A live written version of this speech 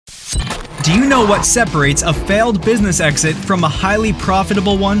Do you know what separates a failed business exit from a highly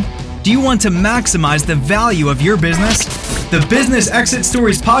profitable one? Do you want to maximize the value of your business? The Business Exit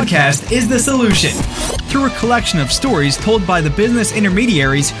Stories podcast is the solution. Through a collection of stories told by the business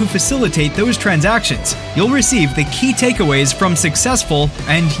intermediaries who facilitate those transactions, you'll receive the key takeaways from successful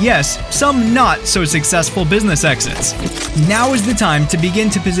and, yes, some not so successful business exits. Now is the time to begin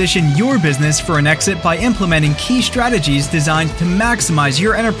to position your business for an exit by implementing key strategies designed to maximize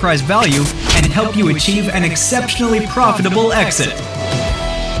your enterprise value and help you achieve an exceptionally profitable exit.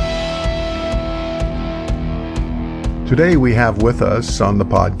 Today we have with us on the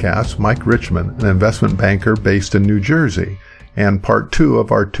podcast Mike Richmond, an investment banker based in New Jersey, and part 2 of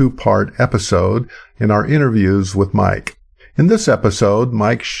our 2-part episode in our interviews with Mike. In this episode,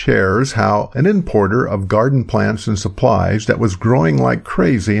 Mike shares how an importer of garden plants and supplies that was growing like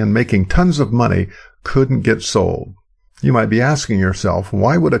crazy and making tons of money couldn't get sold. You might be asking yourself,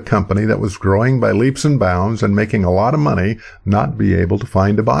 why would a company that was growing by leaps and bounds and making a lot of money not be able to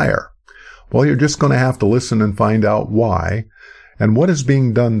find a buyer? Well, you're just going to have to listen and find out why and what is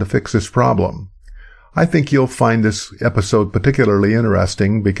being done to fix this problem. I think you'll find this episode particularly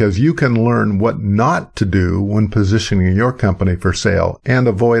interesting because you can learn what not to do when positioning your company for sale and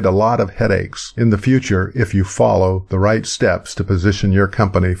avoid a lot of headaches in the future if you follow the right steps to position your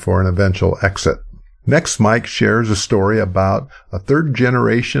company for an eventual exit. Next, Mike shares a story about a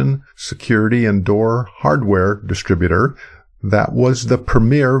third-generation security and door hardware distributor that was the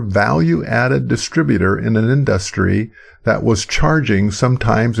premier value-added distributor in an industry that was charging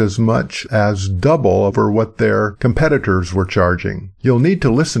sometimes as much as double over what their competitors were charging. You'll need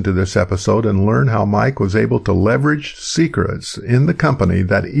to listen to this episode and learn how Mike was able to leverage secrets in the company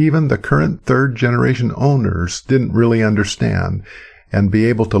that even the current third-generation owners didn't really understand, and be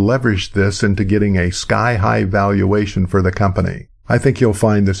able to leverage this into getting a sky-high valuation for the company. I think you'll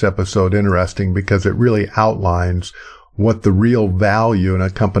find this episode interesting because it really outlines what the real value in a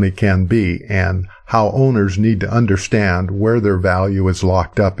company can be and how owners need to understand where their value is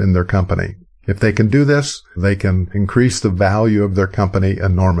locked up in their company. If they can do this, they can increase the value of their company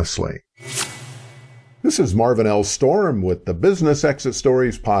enormously. This is Marvin L. Storm with the Business Exit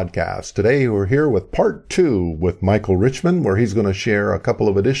Stories podcast. Today we're here with part 2 with Michael Richmond, where he's going to share a couple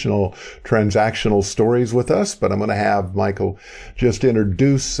of additional transactional stories with us. But I'm going to have Michael just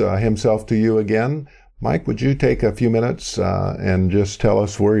introduce himself to you again. Mike, would you take a few minutes and just tell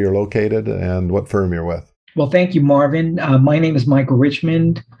us where you're located and what firm you're with? Well, thank you, Marvin. My name is Michael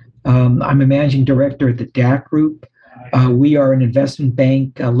Richmond. I'm a managing director at the DAC Group. We are an investment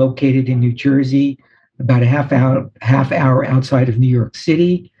bank located in New Jersey, about a half hour outside of New York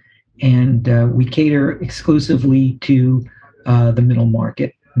City, and we cater exclusively to the middle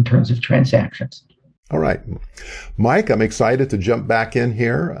market in terms of transactions. All right. Mike, I'm excited to jump back in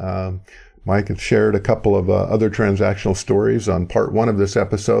here. Mike has shared a couple of other transactional stories on part 1 of this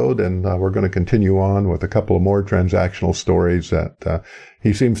episode, and we're going to continue on with a couple of more transactional stories that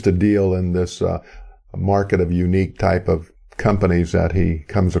he seems to deal in this market of unique type of companies that he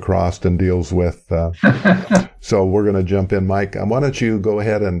comes across and deals with. So we're going to jump in. Mike, why don't you go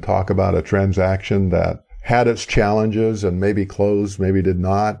ahead and talk about a transaction that had its challenges and maybe closed, maybe did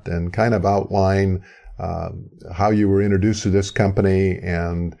not, and kind of outline how you were introduced to this company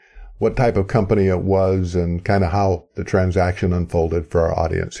and what type of company it was and kind of how the transaction unfolded for our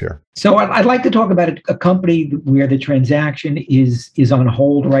audience here. So I'd like to talk about a company where the transaction is on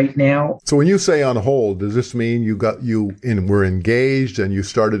hold right now. So when you say on hold, does this mean you were engaged and you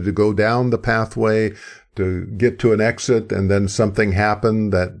started to go down the pathway to get to an exit and then something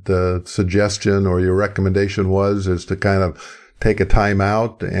happened that the suggestion or your recommendation is to kind of take a time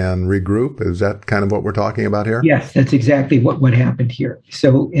out and regroup? Is that kind of what we're talking about here? Yes, that's exactly what happened here.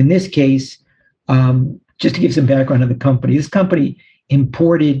 So in this case, just to give some background on the company, this company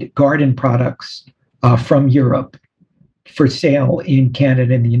imported garden products from Europe for sale in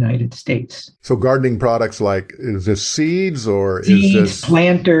Canada and the United States. So gardening products like, is this seeds or seeds, is this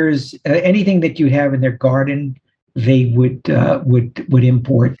planters, anything that you'd have in their garden, they would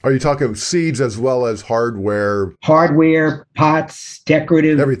import. Are you talking seeds as well as hardware? Hardware, pots,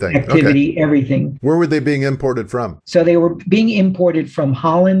 decorative everything. Activity, okay. Everything. Where were they being imported from? So they were being imported from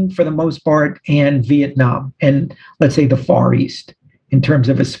Holland for the most part and Vietnam and let's say the Far East in terms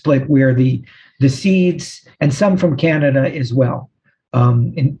of a split where the seeds and some from Canada as well.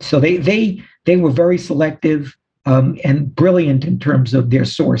 And so they were very selective and brilliant in terms of their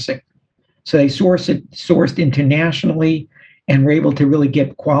sourcing. So they sourced internationally and were able to really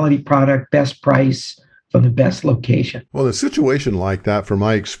get quality product, best price from the best location. Well, a situation like that, from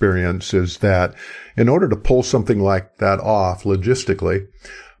my experience, is that in order to pull something like that off logistically,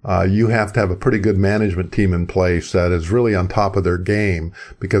 you have to have a pretty good management team in place that is really on top of their game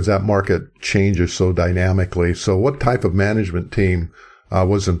because that market changes so dynamically. So what type of management team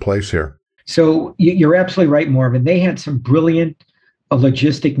was in place here? So you're absolutely right, Marvin. They had some brilliant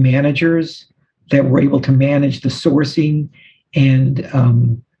logistic managers that were able to manage the sourcing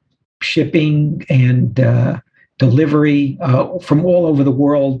and shipping and delivery from all over the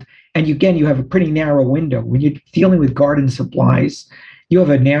world. And again, you have a pretty narrow window. When you're dealing with garden supplies, you have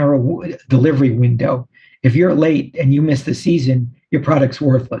a narrow delivery window. If you're late and you miss the season, your product's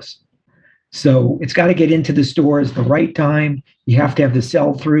worthless. So it's got to get into the stores the right time. You have to have the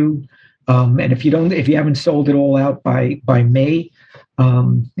sell through. And if you haven't sold it all out by May,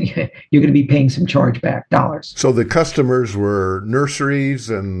 you're going to be paying some chargeback dollars. So the customers were nurseries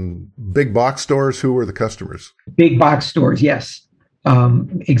and big box stores. Who were the customers? Big box stores, yes,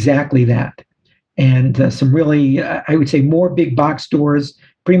 exactly that. And some really, I would say, more big box stores.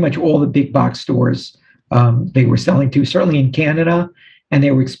 Pretty much all the big box stores they were selling to, certainly in Canada, and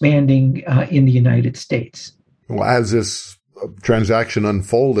they were expanding in the United States. Well, as this transaction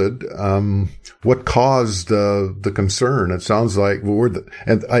unfolded, what caused the concern? It sounds like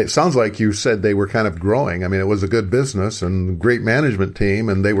it sounds like you said they were kind of growing. I mean, it was a good business and great management team,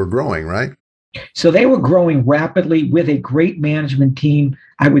 and they were growing, right? So they were growing rapidly with a great management team,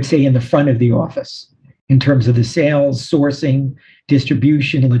 I would say, in the front of the office in terms of the sales, sourcing,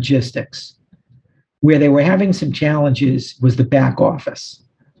 distribution, logistics. Where they were having some challenges was the back office.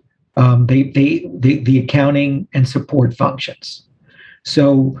 The accounting and support functions.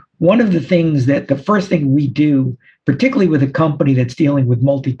 So one of the first thing we do, particularly with a company that's dealing with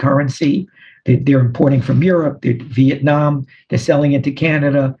multi-currency, they're importing from Europe, they're Vietnam, they're selling into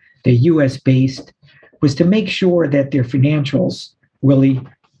Canada, they're US based, was to make sure that their financials really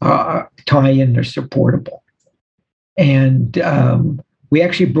tie in, they're supportable. And we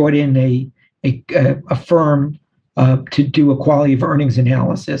actually brought in a firm to do a quality of earnings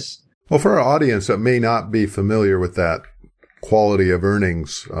analysis. Well, for our audience that may not be familiar with that quality of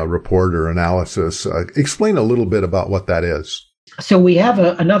earnings report or analysis, explain a little bit about what that is. So we have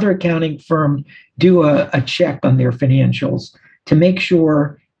another accounting firm do a check on their financials to make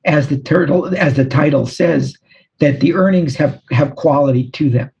sure, as the title says, that the earnings have quality to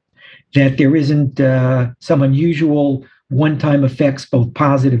them, that there isn't some unusual one-time effects, both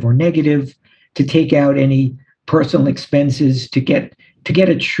positive or negative, to take out any personal expenses, to get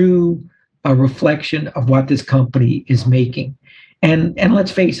a true reflection of what this company is making. And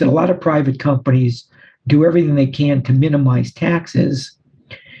let's face it, a lot of private companies do everything they can to minimize taxes.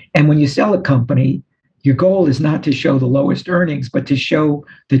 And when you sell a company, your goal is not to show the lowest earnings, but to show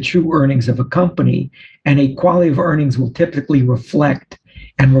the true earnings of a company. And a quality of earnings will typically reflect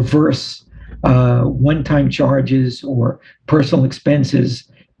and reverse one-time charges or personal expenses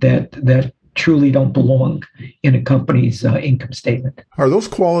that truly don't belong in a company's income statement. Are those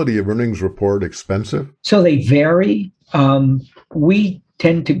quality of earnings report expensive? So they vary. We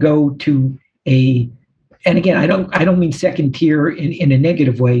tend to go to and again, I don't mean second tier in a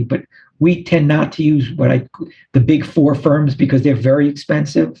negative way, but we tend not to use the big four firms because they're very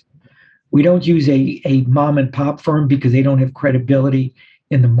expensive. We don't use a mom and pop firm because they don't have credibility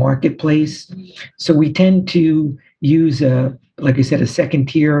in the marketplace. So we tend to use like I said, a second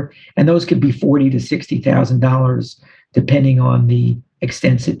tier, and those could be $40,000 to $60,000, depending on the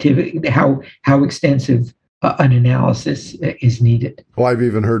extensivity, how extensive an analysis is needed. Well, I've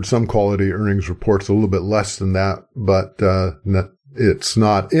even heard some quality earnings reports a little bit less than that, but it's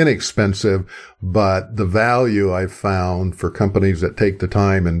not inexpensive. But the value I've found for companies that take the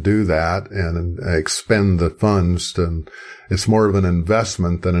time and do that and expend the funds, and it's more of an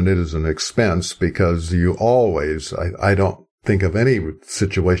investment than it is an expense, because you always, I don't think of any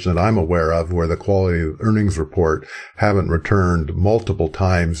situation that I'm aware of where the quality of earnings report haven't returned multiple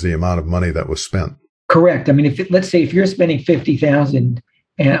times the amount of money that was spent. Correct. I mean, let's say if you're spending $50,000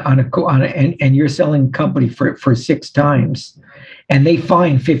 and you're selling a company for 6 times, and they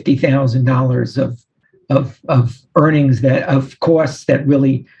find $50,000 of earnings of costs that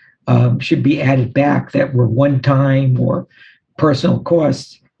really should be added back that were one time or personal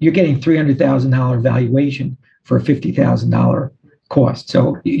costs, you're getting $300,000 valuation for a $50,000 cost.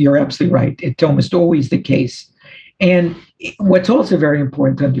 So you're absolutely right. It's almost always the case. And what's also very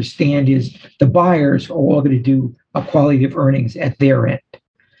important to understand is the buyers are all going to do a quality of earnings at their end.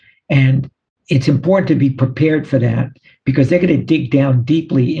 And it's important to be prepared for that, because they're going to dig down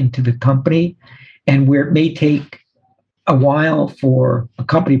deeply into the company, and where it may take a while for a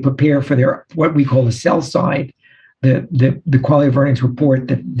company to prepare for their, what we call the sell side, the quality of earnings report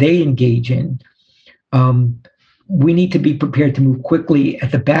that they engage in. we need to be prepared to move quickly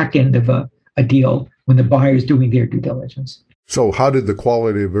at the back end of a deal when the buyer is doing their due diligence. So how did the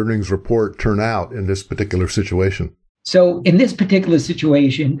quality of earnings report turn out in this particular situation? So in this particular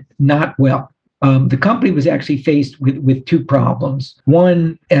situation, not well. The company was actually faced with two problems.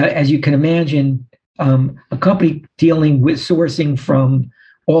 One, as you can imagine, a company dealing with sourcing from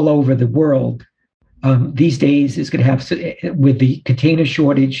all over the world these days is going to have, with the container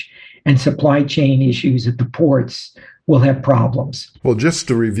shortage and supply chain issues at the ports, will have problems. Well, just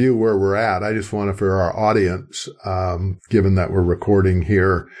to review where we're at, I just want to, for our audience, given that we're recording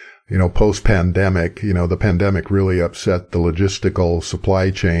here, post-pandemic, the pandemic really upset the logistical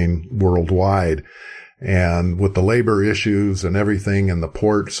supply chain worldwide. And with the labor issues and everything in the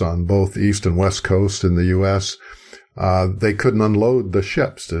ports on both East and West Coast in the U.S., they couldn't unload the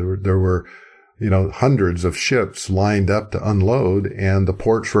ships. There were hundreds of ships lined up to unload, and the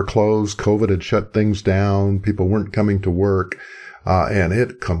ports were closed. COVID had shut things down. People weren't coming to work. And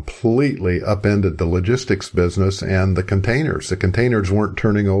it completely upended the logistics business and the containers. The containers weren't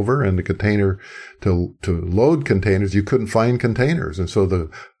turning over, and the container to load containers, you couldn't find containers. And so the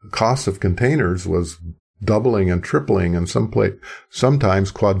cost of containers was doubling and tripling and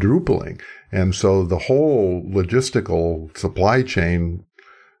sometimes quadrupling. And so the whole logistical supply chain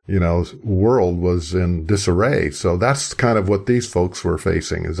world was in disarray. So that's kind of what these folks were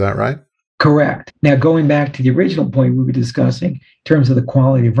facing. Is that right? Correct. Now, going back to the original point we were discussing in terms of the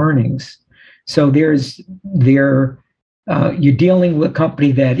quality of earnings. So you're dealing with a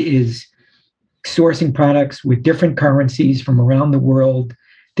company that is sourcing products with different currencies from around the world,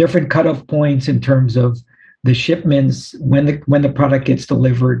 different cutoff points in terms of the shipments, when the product gets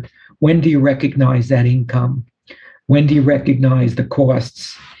delivered, when do you recognize that income? When do you recognize the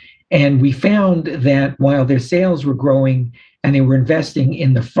costs? And we found that while their sales were growing and they were investing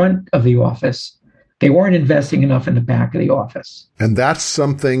in the front of the office, they weren't investing enough in the back of the office. And that's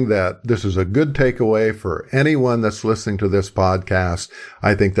something that this is a good takeaway for anyone that's listening to this podcast.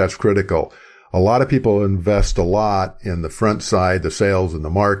 I think that's critical. A lot of people invest a lot in the front side, the sales and the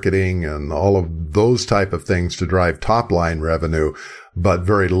marketing and all of those type of things to drive top line revenue, but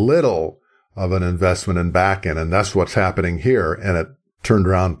very little of an investment in back end. And that's what's happening here. And it turned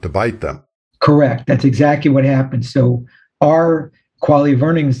around to bite them. Correct. That's exactly what happened. So our quality of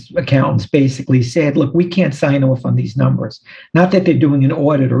earnings accountants basically said, look, we can't sign off on these numbers. Not that they're doing an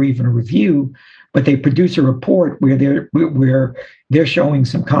audit or even a review, but they produce a report where they're showing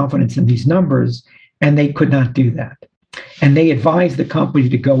some confidence in these numbers, and they could not do that. And they advised the company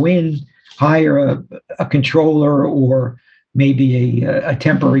to go in, hire a controller or maybe a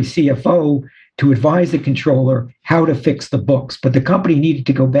temporary CFO to advise the controller how to fix the books. But the company needed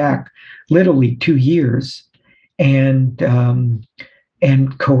to go back literally 2 years and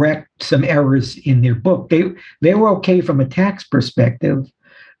correct some errors in their book. They were okay from a tax perspective,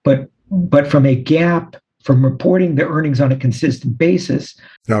 but from a GAAP, from reporting the earnings on a consistent basis.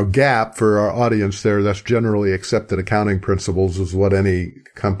 Now, GAAP, for our audience there, that's generally accepted accounting principles, is what any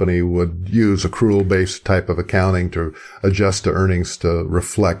company would use, accrual-based type of accounting to adjust the earnings to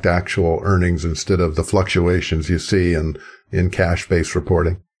reflect actual earnings instead of the fluctuations you see in cash-based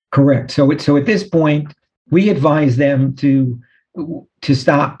reporting. Correct. So at this point, we advise them to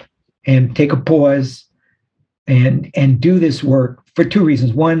stop and take a pause and do this work for two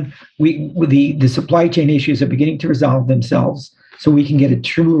reasons. One, the supply chain issues are beginning to resolve themselves, so we can get a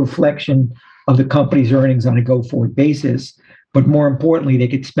true reflection of the company's earnings on a go-forward basis. But more importantly, they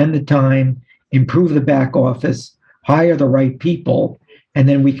could spend the time, improve the back office, hire the right people, and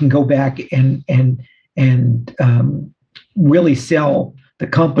then we can go back and really sell the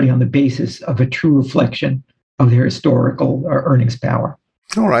company on the basis of a true reflection of their historical earnings power.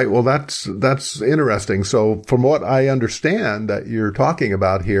 All right. Well, that's interesting. So from what I understand that you're talking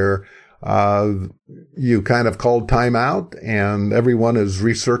about here, you kind of called time out and everyone is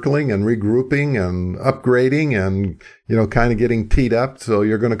recircling and regrouping and upgrading and, kind of getting teed up. So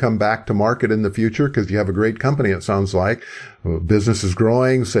you're going to come back to market in the future because you have a great company, it sounds like. Business is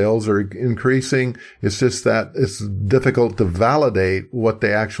growing, sales are increasing. It's just that it's difficult to validate what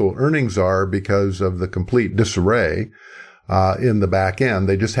the actual earnings are because of the complete disarray in the back end.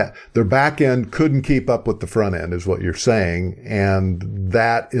 They just their back end couldn't keep up with the front end is what you're saying. And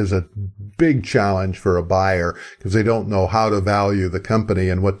that is a big challenge for a buyer because they don't know how to value the company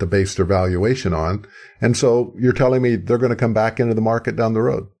and what to base their valuation on. And so you're telling me they're going to come back into the market down the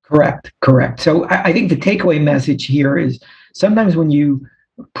road. Correct. So I think the takeaway message here is sometimes when you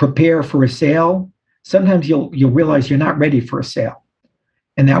prepare for a sale, sometimes you'll realize you're not ready for a sale.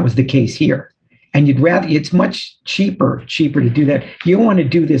 And that was the case here. And it's much cheaper to do that. You don't want to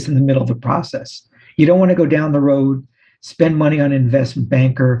do this in the middle of the process. You don't want to go down the road, spend money on an investment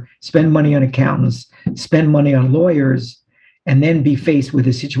banker, spend money on accountants, spend money on lawyers, and then be faced with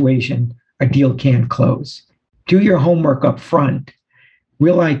a situation a deal can't close. Do your homework up front.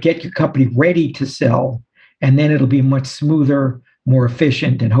 Realize, get your company ready to sell, and then it'll be a much smoother, more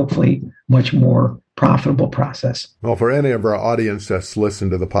efficient, and hopefully much more profitable process. Well, for any of our audience that's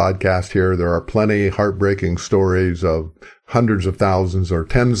listened to the podcast here, there are plenty heartbreaking stories of hundreds of thousands or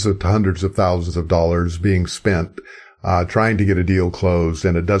tens of hundreds of thousands of dollars being spent trying to get a deal closed,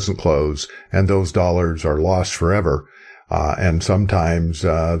 and it doesn't close, and those dollars are lost forever. And sometimes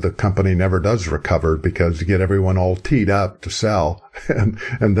the company never does recover because you get everyone all teed up to sell, and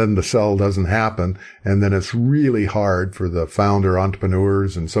then the sell doesn't happen. And then it's really hard for the founder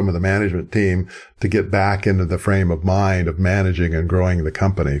entrepreneurs and some of the management team to get back into the frame of mind of managing and growing the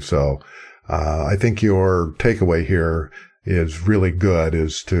company. So I think your takeaway here is really good,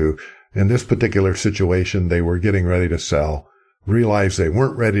 is to, in this particular situation, they were getting ready to sell, realized they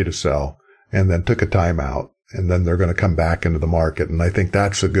weren't ready to sell, and then took a time out. And then they're going to come back into the market. And I think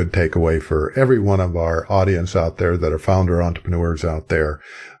that's a good takeaway for every one of our audience out there that are founder entrepreneurs out there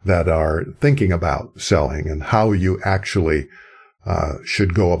that are thinking about selling and how you actually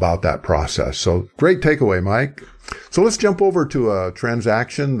should go about that process. So great takeaway, Mike. So let's jump over to a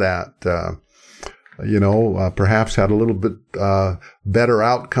transaction that, perhaps had a little bit better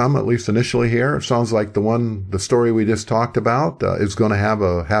outcome, at least initially here. It sounds like the story we just talked about is going to have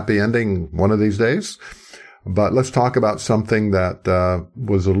a happy ending one of these days. But let's talk about something that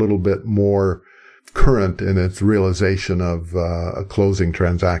was a little bit more current in its realization of a closing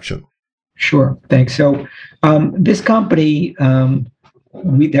transaction. Sure. Thanks. So this company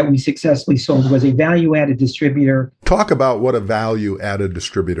that we successfully sold was a value-added distributor. Talk about what a value-added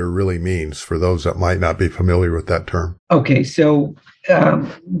distributor really means for those that might not be familiar with that term. Okay. So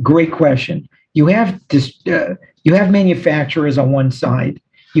great question. You have manufacturers on one side.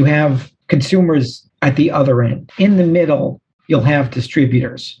 You have consumers at the other end. In the middle, you'll have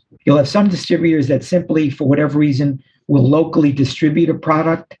distributors. You'll have some distributors that simply, for whatever reason, will locally distribute a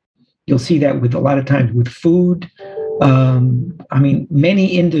product. You'll see that with a lot of times with food. Many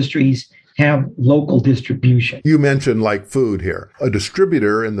industries have local distribution. You mentioned like food here. A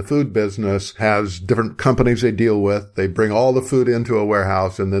distributor in the food business has different companies they deal with. They bring all the food into a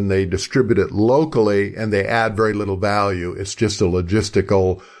warehouse and then they distribute it locally, and they add very little value. It's just a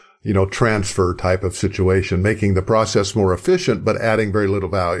logistical transfer type of situation, making the process more efficient, but adding very little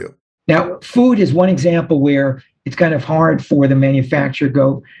value. Now, food is one example where it's kind of hard for the manufacturer to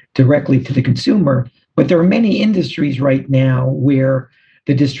go directly to the consumer, but there are many industries right now where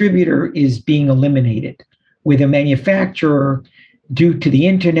the distributor is being eliminated, where the manufacturer, due to the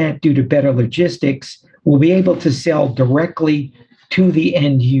internet, due to better logistics, will be able to sell directly to the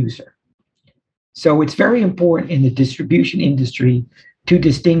end user. So it's very important in the distribution industry to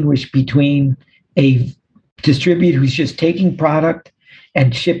distinguish between a distributor who's just taking product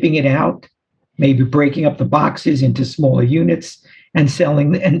and shipping it out, maybe breaking up the boxes into smaller units and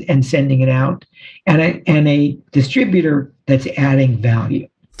selling and sending it out, and a distributor that's adding value.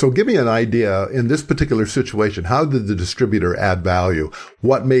 So give me an idea in this particular situation. How did the distributor add value?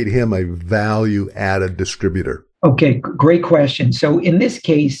 What made him a value-added distributor? Okay, great question. So in this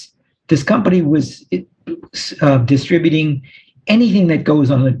case, this company was distributing anything that goes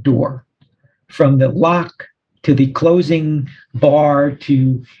on a door, from the lock to the closing bar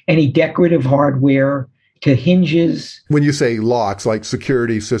to any decorative hardware to hinges. When you say locks, like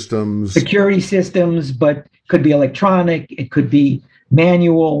security systems? Security systems, but could be electronic. It could be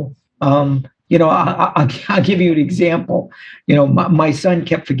manual. I'll give you an example. My son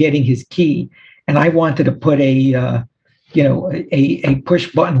kept forgetting his key, and I wanted to put a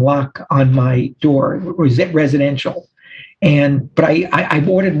push button lock on my door. It was residential. But I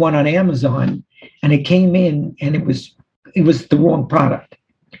ordered one on Amazon, and it came in, and it was the wrong product.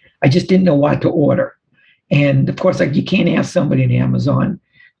 I just didn't know what to order. And of course, you can't ask somebody on Amazon.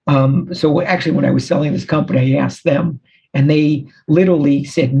 So actually, when I was selling this company, I asked them, and they literally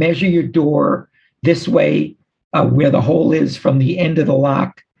said, measure your door this way, where the hole is from the end of the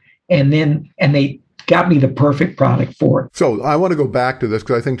lock. And they got me the perfect product for it. So I want to go back to this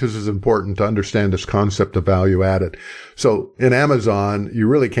because I think this is important to understand this concept of value added. So in Amazon, you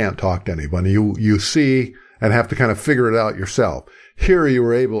really can't talk to anybody. You see and have to kind of figure it out yourself. Here you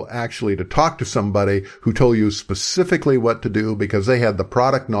were able actually to talk to somebody who told you specifically what to do because they had the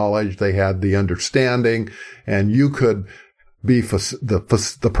product knowledge, they had the understanding, and you could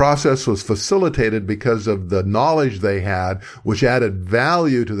the process was facilitated because of the knowledge they had, which added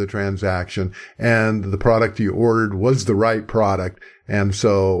value to the transaction, and the product you ordered was the right product. And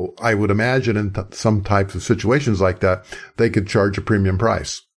so I would imagine in some types of situations like that, they could charge a premium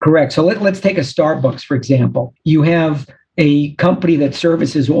price. Correct. So let's take a Starbucks, for example. You have a company that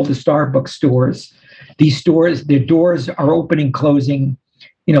services all the Starbucks stores. These stores, their doors are opening, closing,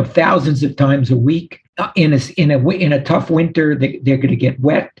 thousands of times a week. In a tough winter, they're going to get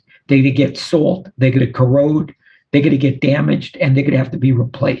wet, they're going to get salt, they're going to corrode, they're going to get damaged, and they're going to have to be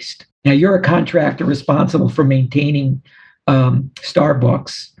replaced. Now, you're a contractor responsible for maintaining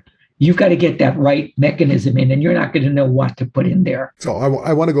Starbucks. You've got to get that right mechanism in, and you're not going to know what to put in there. So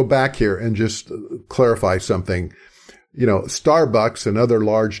I want to go back here and just clarify something. Starbucks and other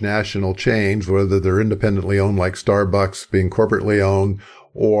large national chains, whether they're independently owned like Starbucks being corporately owned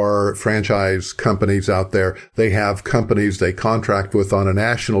or franchise companies out there, they have companies they contract with on a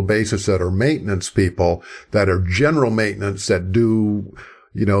national basis that are maintenance people, that are general maintenance, that do,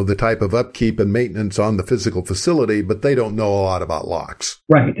 the type of upkeep and maintenance on the physical facility, but they don't know a lot about locks.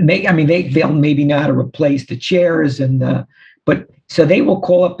 Right. And they'll maybe know how to replace the chairs but so they will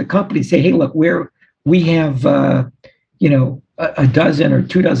call up the company and say, hey, look, we have, a dozen or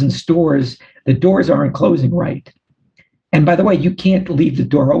 24 stores, the doors aren't closing right. And by the way, you can't leave the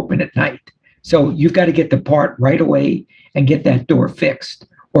door open at night. So you've got to get the part right away and get that door fixed,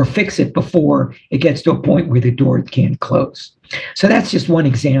 or fix it before it gets to a point where the door can't close. So that's just one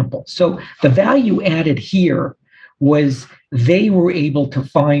example. So the value added here was they were able to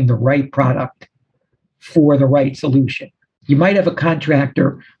find the right product for the right solution. You might have a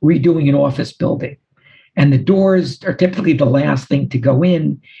contractor redoing an office building, and the doors are typically the last thing to go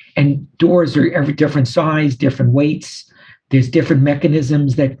in, and doors are every different size, different weights. There's different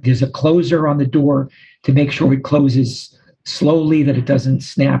mechanisms. That there's a closer on the door to make sure it closes slowly, that it doesn't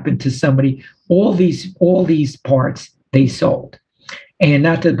snap into somebody. All these parts they sold. And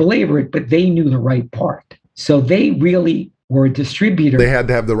not to belabor it, but they knew the right part. So they really were a distributor. They had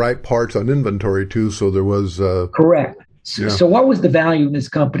to have the right parts on inventory too, so there was... Correct. So what was the value in this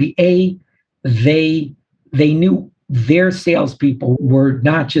company? They knew their salespeople were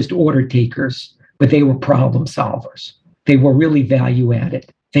not just order takers, but they were problem solvers. They were really value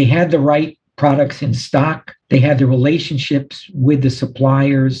added. They had the right products in stock. They had the relationships with the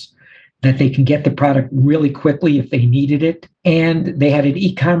suppliers that they can get the product really quickly if they needed it. And they had an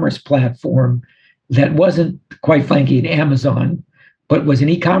e-commerce platform that wasn't, quite frankly, an Amazon, but was an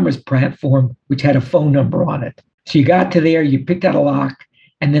e-commerce platform which had a phone number on it. So you got to there, you picked out a lock,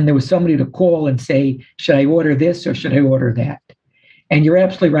 and then there was somebody to call and say, should I order this or should I order that? And you're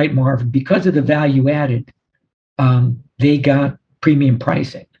absolutely right, Marvin. Because of the value added, they got premium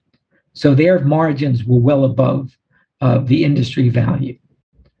pricing. So their margins were well above the industry value.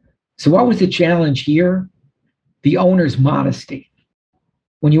 So what was the challenge here? The owner's modesty.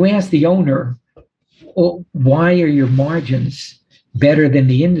 When you ask the owner, well, why are your margins better than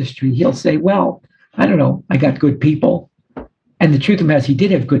the industry? He'll say, well, I don't know, I got good people. And the truth of the matter is he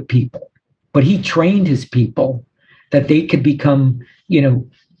did have good people, but he trained his people that they could become,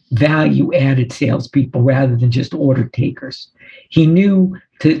 value-added salespeople rather than just order takers. He knew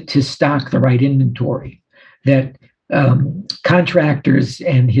to stock the right inventory, that contractors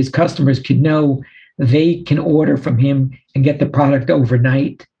and his customers could know they can order from him and get the product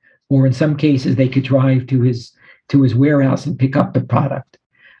overnight, or in some cases they could drive to his warehouse and pick up the product.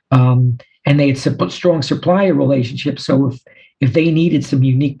 And they had strong supplier relationships, so if they needed some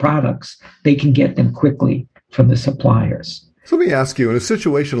unique products, they can get them quickly from the suppliers. So let me ask you, in a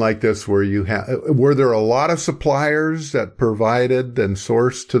situation like this where were there a lot of suppliers that provided and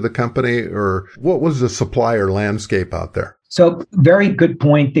sourced to the company, or what was the supplier landscape out there? So very good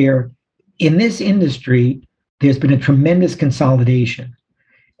point there. In this industry, there's been a tremendous consolidation,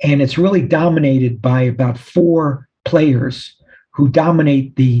 and it's really dominated by about 4 players who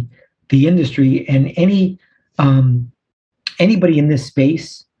dominate the industry, and anybody in this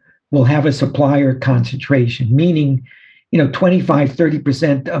space will have a supplier concentration, meaning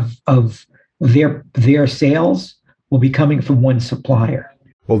 25-30% of their sales will be coming from one supplier.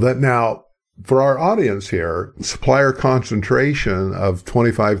 Well, that now, for our audience here, supplier concentration of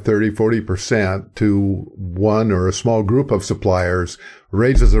 25, 30, 40% to one or a small group of suppliers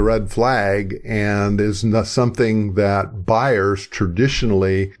raises a red flag and is not something that buyers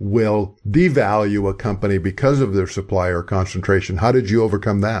traditionally will devalue a company because of their supplier concentration. How did you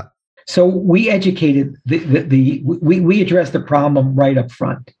overcome that? So we educated we addressed the problem right up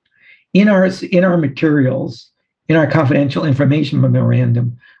front. In our materials, in our confidential information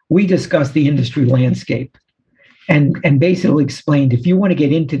memorandum, we discussed the industry landscape. and basically explained, if you want to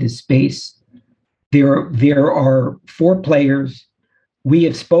get into this space, there are 4 players. We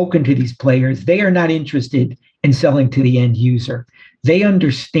have spoken to these players. They are not interested in selling to the end user. They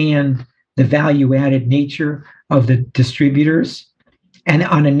understand the value-added nature of the distributors. And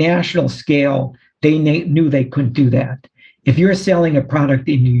on a national scale, they knew they couldn't do that. If you're selling a product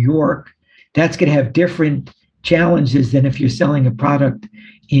in New York, that's going to have different challenges than if you're selling a product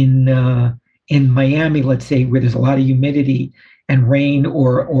in Miami, let's say, where there's a lot of humidity and rain,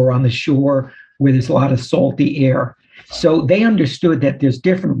 or on the shore where there's a lot of salty air. So they understood that there's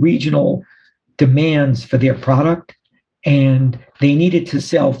different regional demands for their product, and they needed to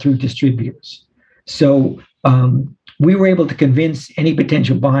sell through distributors. So we were able to convince any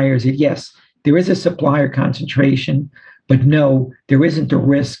potential buyers that, yes, there is a supplier concentration, but no, there isn't a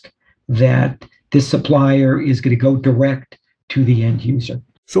risk that this supplier is going to go direct to the end user.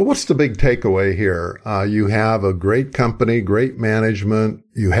 So what's the big takeaway here? You have a great company, great management.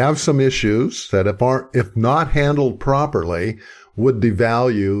 You have some issues that if not handled properly, would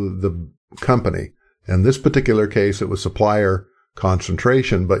devalue the company. In this particular case, it was supplier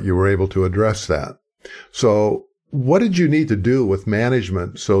concentration, but you were able to address that. So what did you need to do with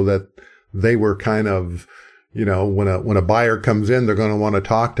management so that they were kind of, when a buyer comes in, they're going to want to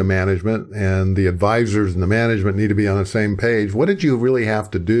talk to management, and the advisors and the management need to be on the same page. What did you really have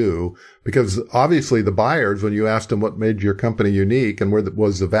to do? Because obviously the buyers, when you asked them what made your company unique and where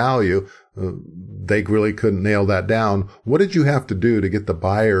was the value, they really couldn't nail that down. What did you have to do to get the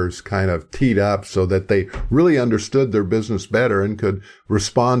buyers kind of teed up so that they really understood their business better and could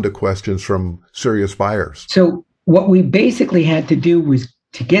respond to questions from serious buyers? So what we basically had to do was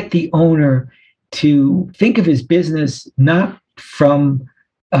to get the owner to think of his business not from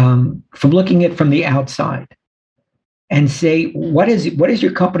looking at it from the outside, and say, what does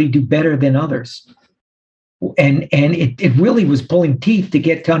your company do better than others? And it really was pulling teeth to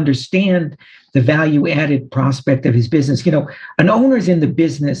get to understand the value added prospect of his business. An owner's in the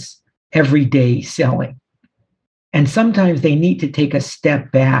business every day selling, and sometimes they need to take a step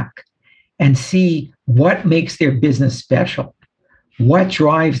back and see what makes their business special, what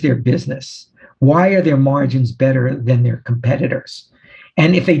drives their business. Why are their margins better than their competitors?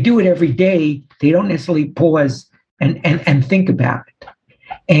 And if they do it every day, they don't necessarily pause and think about it.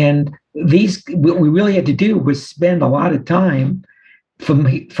 And what we really had to do was spend a lot of time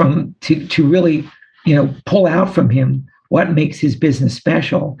to really, pull out from him what makes his business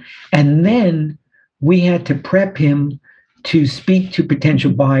special. And then we had to prep him to speak to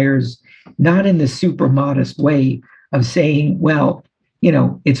potential buyers, not in the super modest way of saying, well,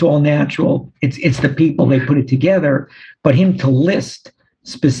 it's all natural. It's the people, they put it together, but him to list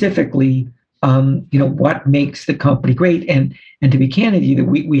specifically, what makes the company great. And to be candid,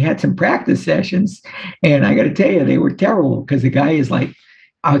 we had some practice sessions, and I got to tell you, they were terrible, because the guy is like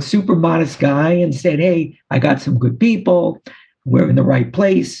a super modest guy and said, hey, I got some good people. We're in the right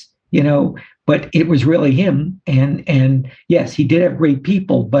place, but it was really him. And yes, he did have great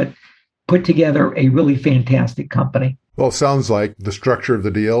people, but put together a really fantastic company. Well, it sounds like the structure of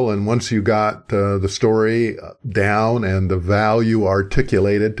the deal, and once you got the story down and the value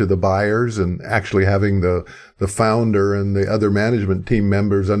articulated to the buyers, and actually having the founder and the other management team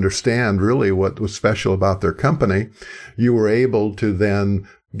members understand really what was special about their company, you were able to then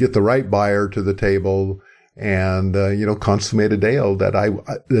get the right buyer to the table and consummate a deal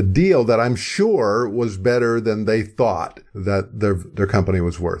that I'm sure was better than they thought that their company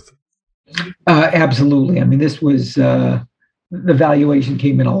was worth. Absolutely. I mean, this was the valuation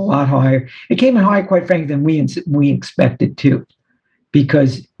came in a lot higher. It came in higher, quite frankly, than we expected to,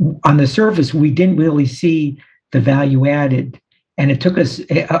 because on the surface we didn't really see the value added, and it took us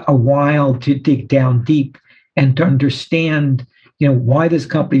a while to dig down deep and to understand, why this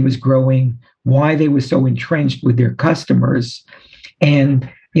company was growing, why they were so entrenched with their customers, and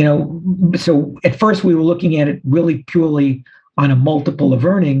so at first we were looking at it really purely on a multiple of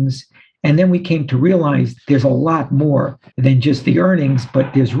earnings. And then we came to realize there's a lot more than just the earnings,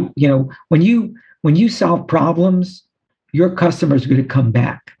 but there's, when you solve problems, your customers are going to come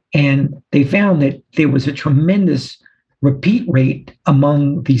back. And they found that there was a tremendous repeat rate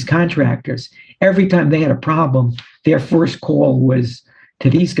among these contractors. Every time they had a problem, their first call was to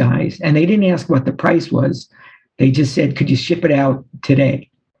these guys. And they didn't ask what the price was. They just said, could you ship it out today?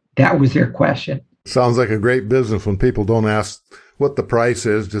 That was their question. Sounds like a great business when people don't ask what the price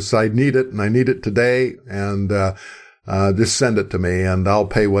is, just I need it and I need it today, and just send it to me and I'll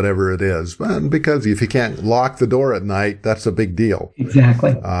pay whatever it is. And because if you can't lock the door at night, that's a big deal.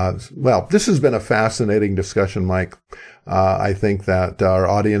 Exactly. Well, this has been a fascinating discussion, Mike. I think that our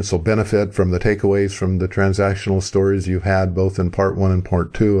audience will benefit from the takeaways from the transactional stories you've had both in part 1 and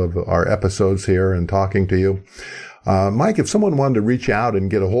part 2 of our episodes here and talking to you. Mike, if someone wanted to reach out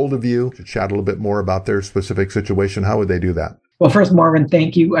and get a hold of you to chat a little bit more about their specific situation, how would they do that? Well, first, Marvin,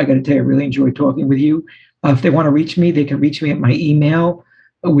 thank you. I got to tell you, I really enjoyed talking with you. If they want to reach me, they can reach me at my email,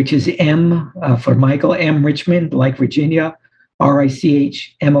 which is M for Michael, M Richmond, like Virginia,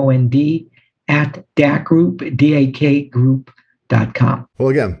 RICHMOND at DAKgroup.com. Well,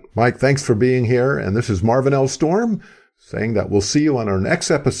 again, Mike, thanks for being here. And this is Marvin L. Storm saying that we'll see you on our next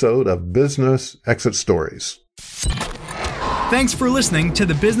episode of Business Exit Stories. Thanks for listening to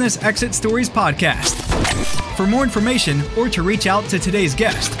the Business Exit Stories podcast. For more information or to reach out to today's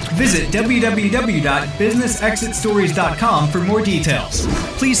guest, visit www.businessexitstories.com for more details.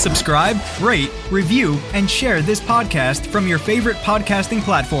 Please subscribe, rate, review, and share this podcast from your favorite podcasting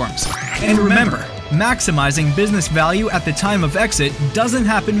platforms. And remember, maximizing business value at the time of exit doesn't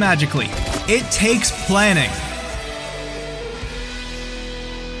happen magically. It takes planning.